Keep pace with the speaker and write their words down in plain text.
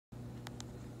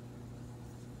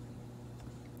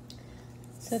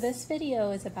So this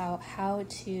video is about how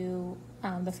to,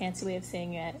 the fancy way of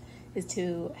saying it is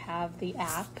to have the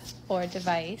app or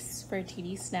device for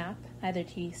TD Snap, either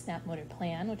TD Snap Motor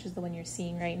Plan, which is the one you're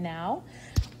seeing right now,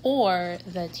 or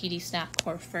the TD Snap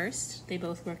Core First. They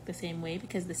both work the same way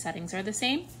because the settings are the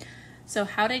same. So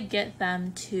how to get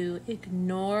them to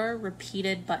ignore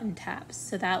repeated button taps.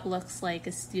 So that looks like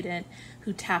a student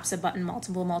who taps a button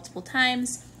multiple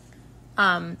times.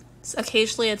 So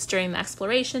occasionally it's during the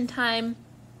exploration time.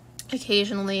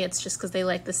 Occasionally it's just because they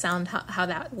like the sound, how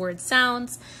that word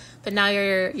sounds. But now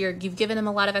you've given them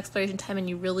a lot of exploration time and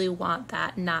you really want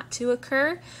that not to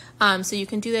occur. So you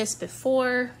can do this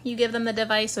before you give them the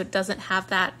device so it doesn't have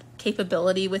that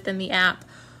capability within the app,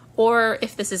 or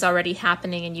if this is already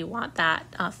happening and you want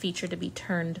that feature to be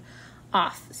turned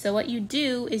off. So what you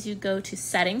do is you go to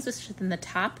Settings, which is in the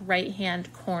top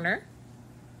right-hand corner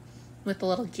with the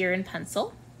little gear and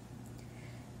pencil.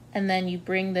 And then you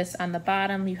bring this on the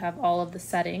bottom, you have all of the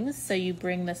settings. So you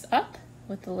bring this up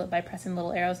with by pressing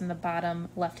little arrows in the bottom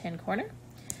left-hand corner.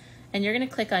 And you're gonna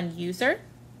click on User,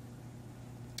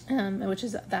 which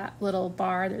is that little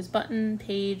bar. There's button,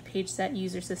 page set,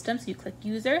 user system. So you click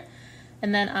User.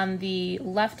 And then on the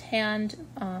left-hand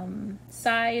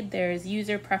side, there's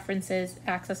User Preferences,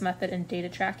 Access Method, and Data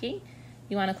Tracking.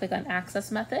 You wanna click on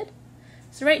Access Method.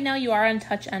 So right now you are on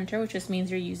touch enter, which just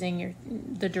means you're using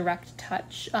the direct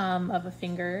touch of a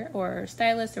finger or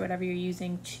stylus or whatever you're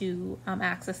using to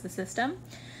access the system.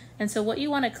 And so what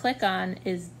you want to click on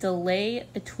is delay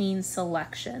between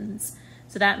selections.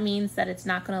 So that means that it's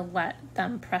not going to let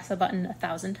them press a button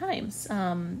 1,000 times.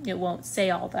 It won't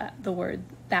say all that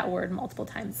word multiple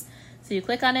times. So you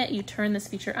click on it, you turn this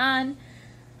feature on.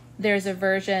 There's a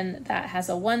version that has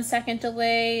a 1 second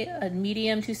delay, a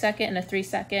medium 2 second, and a 3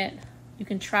 second. You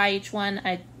can try each one.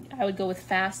 I would go with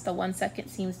fast. The 1 second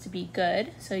seems to be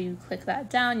good. So you click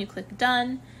that down, you click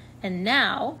done, and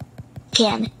now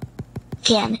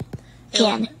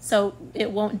so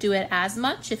it won't do it as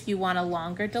much if you want a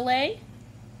longer delay.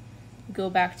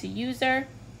 Go back to User,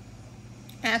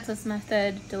 Access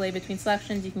Method, Delay Between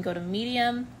Selections. You can go to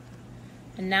Medium,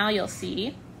 and now you'll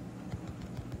see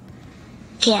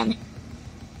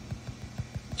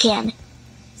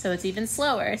so it's even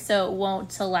slower, so it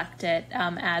won't select it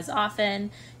as often.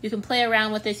 You can play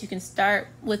around with this. You can start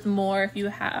with more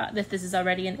if this is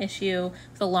already an issue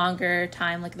with a longer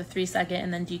time, like the 3 second,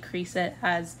 and then decrease it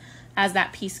as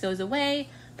that piece goes away.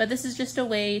 But this is just a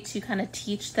way to kind of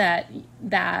teach that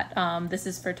this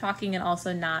is for talking, and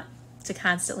also not to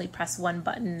constantly press one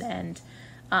button and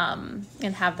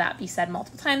have that be said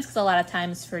multiple times, because a lot of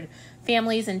times for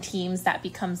families and teams that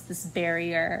becomes this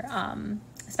barrier,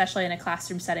 especially in a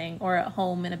classroom setting or at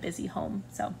home in a busy home.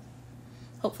 So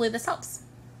hopefully this helps.